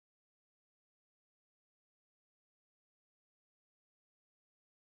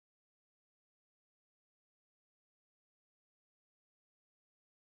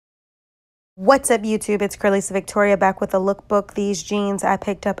What's up, YouTube? It's Cralisa Victoria back with a lookbook. These jeans I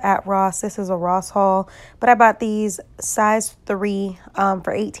picked up at Ross. This is a Ross haul, but I bought these size 3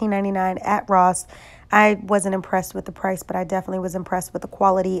 for $18.99 at Ross. I wasn't impressed with the price, but I definitely was impressed with the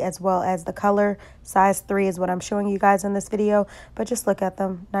quality as well as the color. Size 3 is what I'm showing you guys in this video, but just look at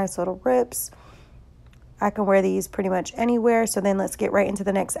them. Nice little rips. I can wear these pretty much anywhere. So then let's get right into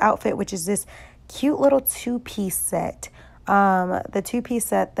the next outfit, which is this cute little two-piece set. The two-piece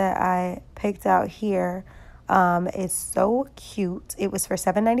set that I picked out here is so cute. It was for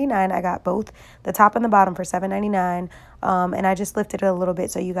 $7.99. I got both the top and the bottom for $7.99. And I just lifted it a little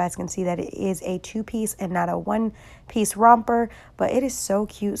bit so you guys can see that it is a two-piece and not a one-piece romper. But it is so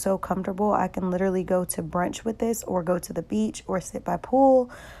cute, so comfortable. I can literally go to brunch with this, or go to the beach, or sit by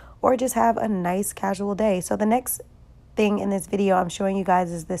pool, or just have a nice casual day. So the next thing in this video I'm showing you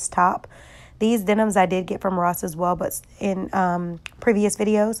guys is this top. These denims I did get from Ross as well, but in previous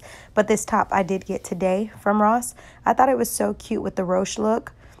videos. But this top I did get today from Ross. I thought it was so cute with the ruche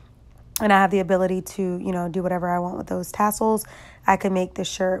look. And I have the ability to, you know, do whatever I want with those tassels. I can make the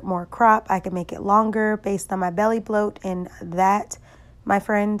shirt more crop. I can make it longer based on my belly bloat. And that, my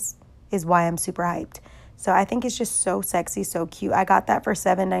friends, is why I'm super hyped. So I think it's just so sexy, so cute. I got that for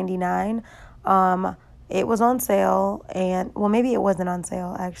 $7.99. It was on sale. And, well, maybe it wasn't on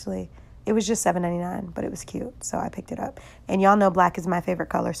sale, actually. It was just $7.99, but it was cute, so I picked it up. And y'all know black is my favorite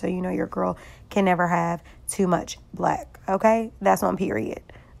color, so you know your girl can never have too much black, okay? That's on period.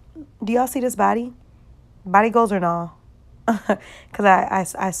 Do y'all see this body? Body goals or no? Because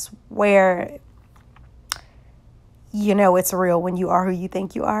I swear, you know it's real when you are who you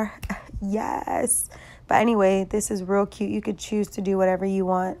think you are. Yes. But anyway, this is real cute. You could choose to do whatever you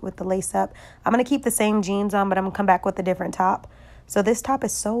want with the lace up. I'm going to keep the same jeans on, but I'm going to come back with a different top. So this top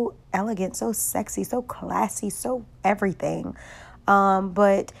is so elegant, so sexy, so classy, so everything.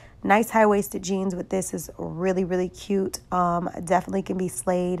 But nice high-waisted jeans with this is really, really cute. Definitely can be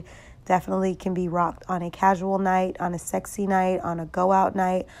slayed. Definitely can be rocked on a casual night, on a sexy night, on a go-out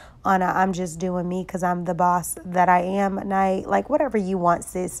night, on a I'm just doing me because I'm the boss that I am night. Like, whatever you want,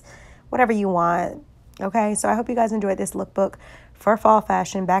 sis. Whatever you want. Okay, so I hope you guys enjoyed this lookbook for fall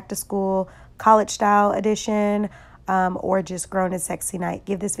fashion, back to school, college style edition, or just grown and sexy night.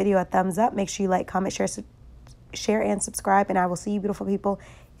 Give this video a thumbs up. Make sure you like, comment, share, and subscribe. And I will see you beautiful people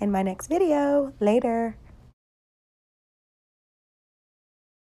in my next video. Later.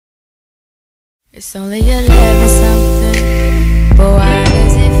 It's only 11 something, but why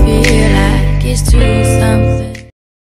does it feel like it's 2 something?